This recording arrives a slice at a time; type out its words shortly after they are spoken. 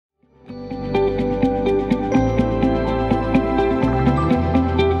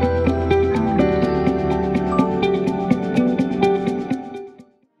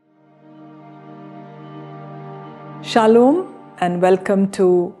Shalom and welcome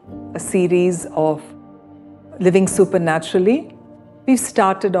to a series of Living Supernaturally. We've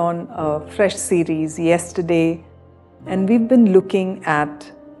started on a fresh series yesterday and we've been looking at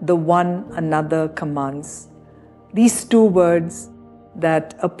the one another commands. These two words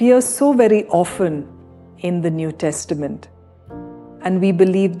that appear so very often in the New Testament. And we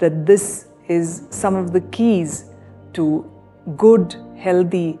believe that this is some of the keys to good,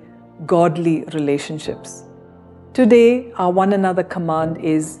 healthy, godly relationships. Today, our one another command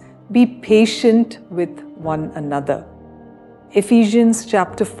is be patient with one another. Ephesians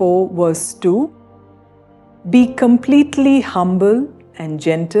chapter 4 verse 2. Be completely humble and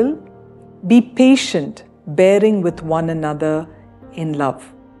gentle. Be patient, bearing with one another in love.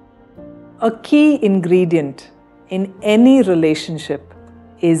 A key ingredient in any relationship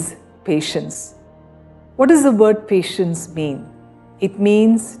is patience. What does the word patience mean? It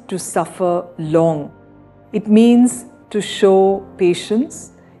means to suffer long. It means to show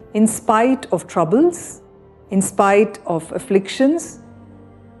patience in spite of troubles, in spite of afflictions,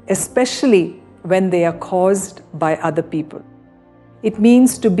 especially when they are caused by other people. It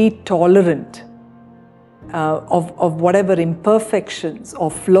means to be tolerant of whatever imperfections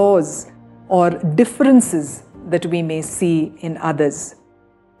or flaws or differences that we may see in others.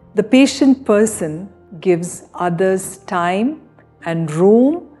 The patient person gives others time and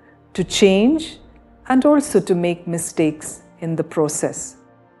room to change and also to make mistakes in the process.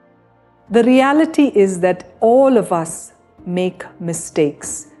 The reality is that all of us make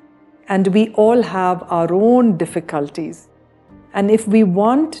mistakes and we all have our own difficulties. And if we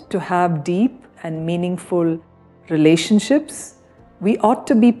want to have deep and meaningful relationships, we ought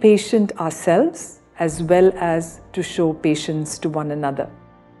to be patient ourselves as well as to show patience to one another.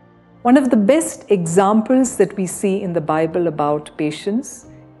 One of the best examples that we see in the Bible about patience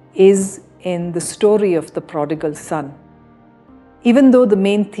is in the story of the prodigal son. Even though the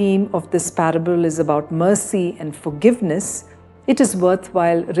main theme of this parable is about mercy and forgiveness, it is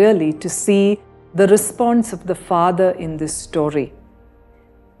worthwhile really to see the response of the father in this story.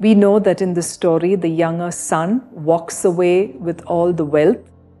 We know that in the story, the younger son walks away with all the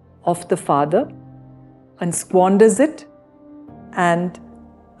wealth of the father and squanders it. And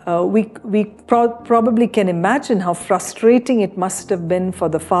we probably can imagine how frustrating it must have been for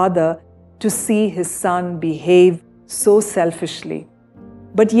the father to see his son behave so selfishly.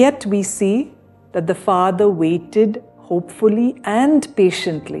 But yet we see that the father waited hopefully and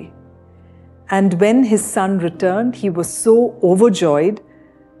patiently. And when his son returned, he was so overjoyed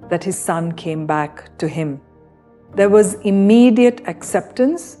that his son came back to him. There was immediate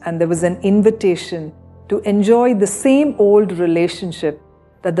acceptance and there was an invitation to enjoy the same old relationship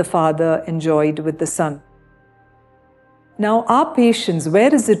that the father enjoyed with the son. Now, our patience,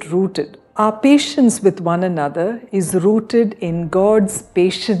 where is it rooted? Our patience with one another is rooted in God's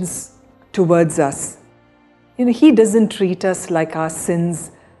patience towards us. He doesn't treat us like our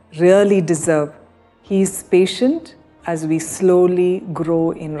sins really deserve. He is patient as we slowly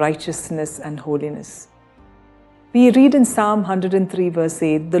grow in righteousness and holiness. We read in Psalm 103 verse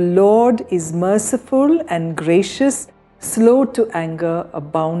 8, "The Lord is merciful and gracious, slow to anger,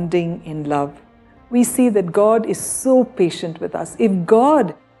 abounding in love." We see that God is so patient with us. If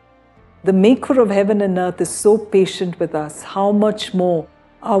God, the maker of heaven and earth, is so patient with us, how much more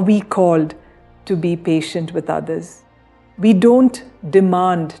are we called to be patient with others? We don't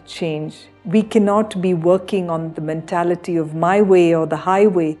demand change. We cannot be working on the mentality of my way or the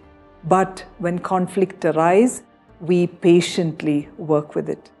highway, but when conflict arises, we patiently work with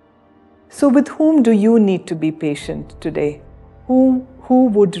it. So with whom do you need to be patient today? Who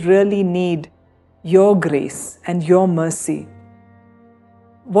would really need your grace and your mercy?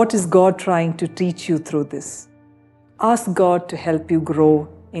 What is God trying to teach you through this? Ask God to help you grow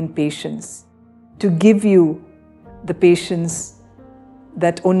in patience, to give you the patience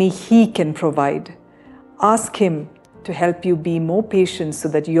that only He can provide. Ask Him to help you be more patient so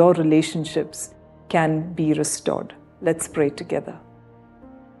that your relationships can be restored. Let's pray together.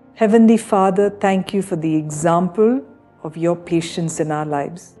 Heavenly Father, thank you for the example of your patience in our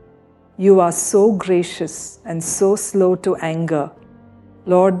lives. You are so gracious and so slow to anger,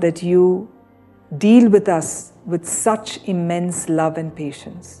 Lord, that you deal with us with such immense love and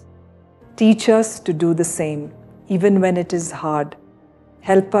patience. Teach us to do the same, even when it is hard.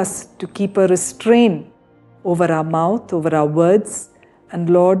 Help us to keep a restraint over our mouth, over our words, and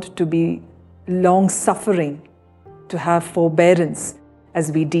Lord, to be long-suffering, to have forbearance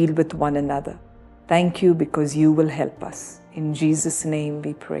as we deal with one another. Thank you because you will help us. In Jesus' name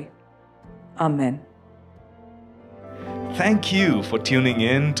we pray. Amen. Thank you for tuning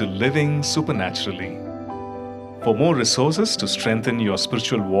in to Living Supernaturally. For more resources to strengthen your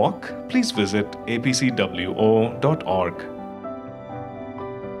spiritual walk, please visit apcwo.org.